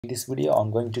In this video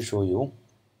I'm going to show you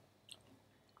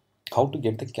how to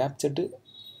get the captured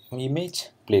image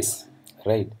place,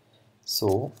 right?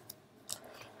 So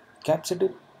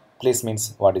captured place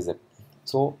means what is it?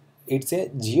 So it's a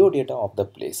geodata of the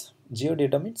place.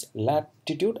 Geodata means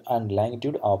latitude and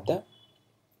longitude of the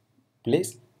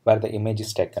place where the image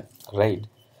is taken, right?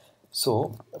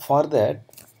 So for that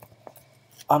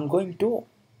I'm going to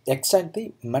extract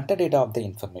the metadata of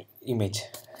the image.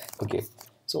 Okay,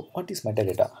 so what is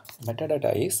metadata?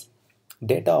 Metadata is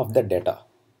data of the data.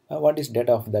 What is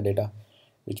data of the data?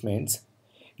 Which means,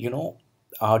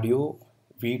 audio,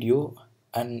 video,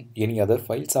 and any other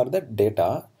files are the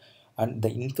data, and the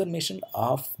information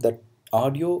of the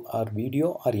audio or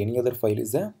video or any other file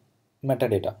is the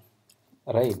metadata,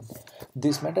 right?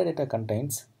 This metadata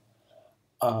contains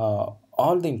all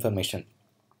the information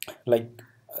like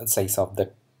size of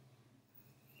that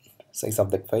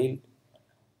file,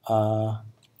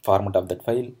 format of that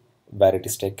file, where it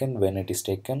is taken, when it is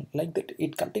taken, like that.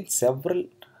 It contains several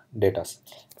datas,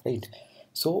 right?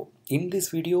 So in this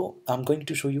video I'm going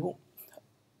to show you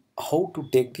how to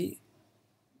take the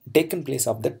taken place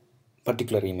of that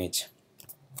particular image,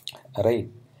 right?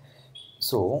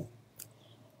 So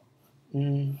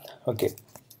okay,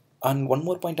 and one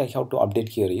more point I have to update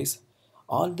here is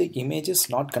all the images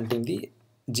not contain the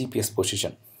GPS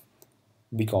position,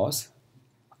 because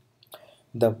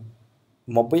the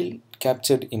mobile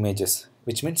captured images,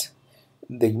 which means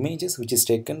the images which is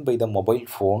taken by the mobile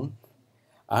phone,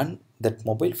 and that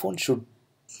mobile phone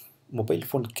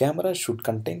camera should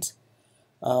contains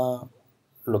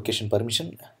location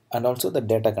permission and also the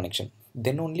data connection,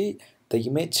 then only the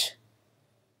image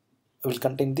will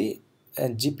contain the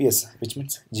GPS, which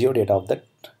means geodata of that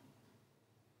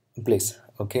place.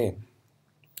 Okay,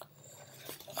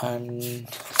 and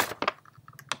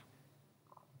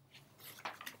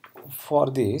for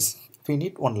this we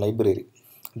need one library,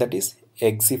 that is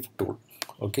Exif tool.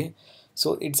 Okay,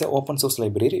 so it's an open source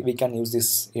library. We can use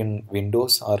this in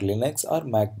Windows or Linux or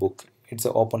MacBook. It's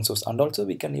an open source, and also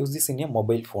we can use this in a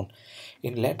mobile phone.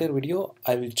 In later video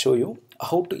I will show you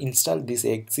how to install this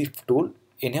Exif tool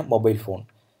in a mobile phone.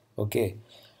 Okay,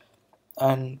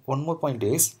 and one more point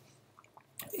is,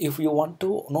 if you want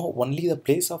to know only the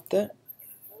place of the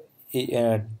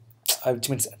which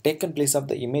means taken place of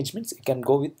the image, means you can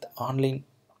go with online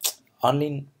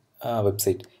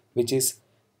website, which is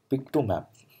Pic2Map,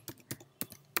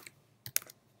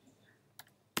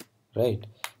 right?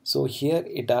 So here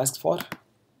it asks for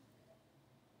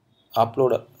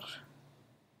upload.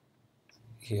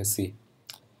 Here, see,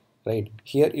 right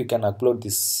here you can upload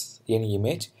this any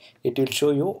image. It will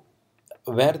show you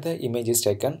where the image is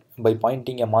taken by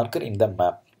pointing a marker in the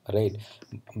map, right?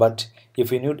 But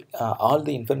if you need all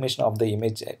the information of the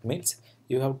image, it means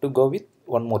you have to go with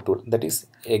one more tool, that is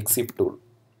Exif tool,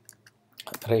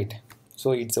 right?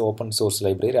 So it's an open source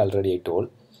library, already I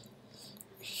told.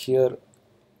 Here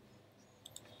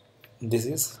this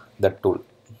is the tool.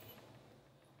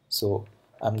 So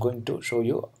I'm going to show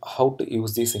you how to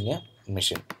use this in a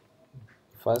machine.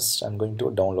 First I'm going to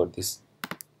download this.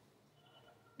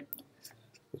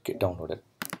 Okay, download it.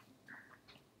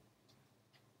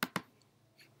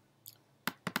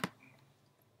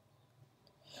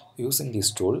 Using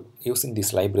this tool, using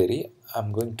this library,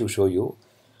 I'm going to show you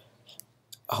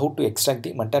how to extract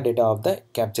the metadata of the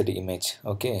captured image.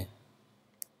 Okay,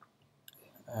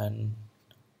 and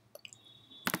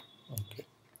okay,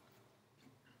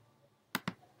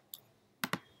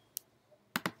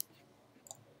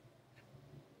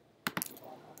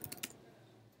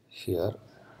 here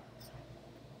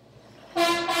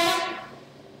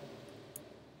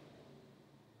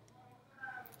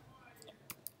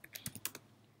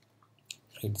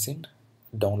it's in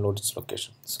downloads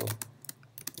location. So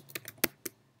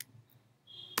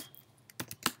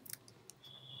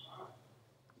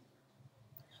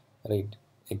right,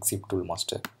 Exif tool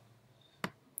master,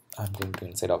 I'm going to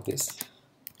inside of this.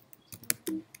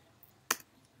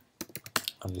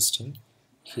 I'm listing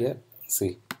here,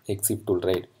 see Exif tool,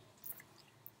 right?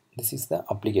 This is the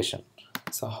application.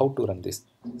 So how to run this?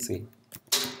 See,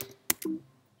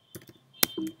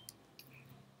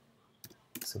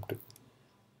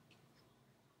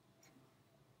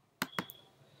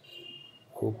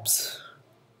 oops,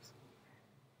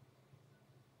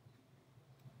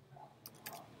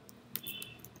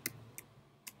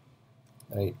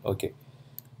 right? Okay,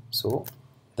 so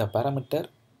the parameter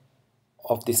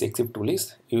of this Exif tool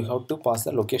is you have to pass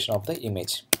the location of the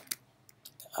image.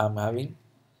 I'm having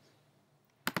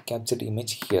captured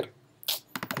image here.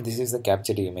 This is the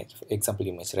captured image, example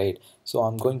image, right? So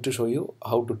I'm going to show you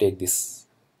how to take this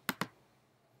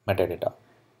metadata.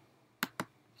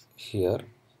 Here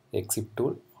Exif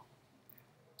tool,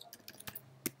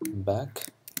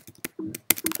 back,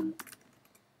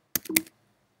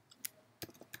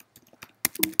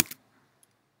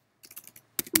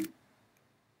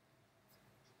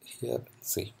 here.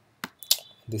 See,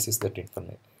 this is that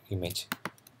image.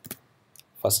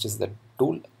 First is the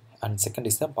tool and second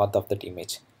is the path of that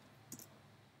image.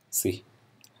 See,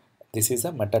 this is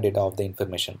the metadata of the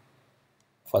information.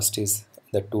 First is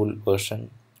the tool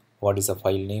version, what is the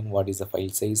file name, what is the file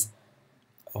size,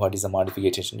 what is the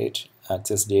modification date,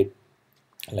 access date,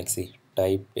 like see,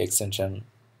 type, extension,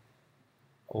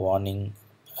 warning,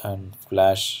 and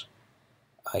flash,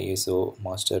 ISO,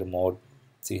 master mode,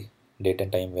 see, date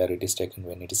and time, where it is taken,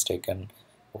 when it is taken,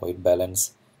 white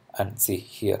balance, and see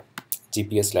here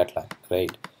GPS lat long,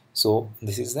 right? So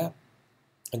this is the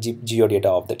geodata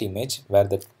of that image where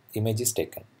the image is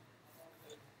taken.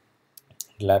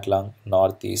 Lat long,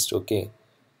 northeast, okay.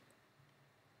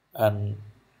 And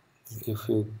if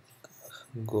you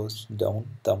goes down,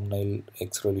 thumbnail,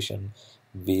 resolution,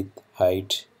 width,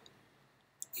 height,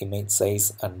 image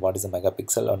size, and what is the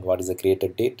megapixel, and what is the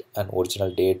created date and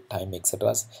original date, time,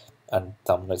 etc., and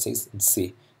thumbnail size.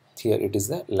 See, here it is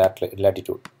the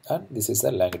latitude and this is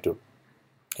the longitude.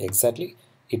 Exactly,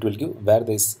 it will give where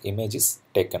this image is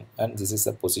taken, and this is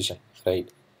the position, right?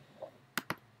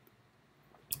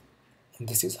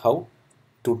 This is how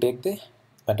to take the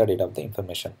metadata of the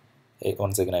information.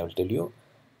 Once again I will tell you,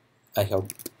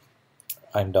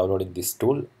 I'm downloading this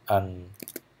tool, and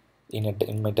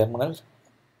in my terminal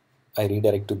I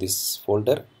redirect to this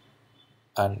folder,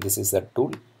 and this is the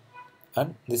tool,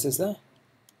 and this is the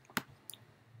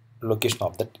location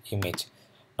of that image.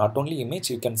 Not only image,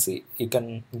 you can see, you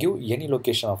can give any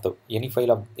location of the any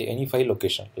file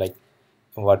location, like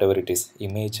whatever it is,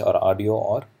 image or audio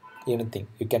or anything,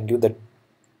 you can give that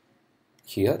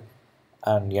here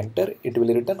and enter. It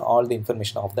will return all the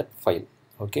information of that file.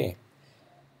 Okay,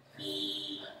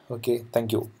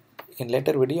 thank you. In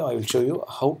later video I will show you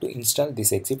how to install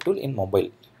this Exif tool in mobile.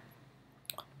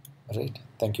 Right,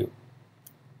 thank you.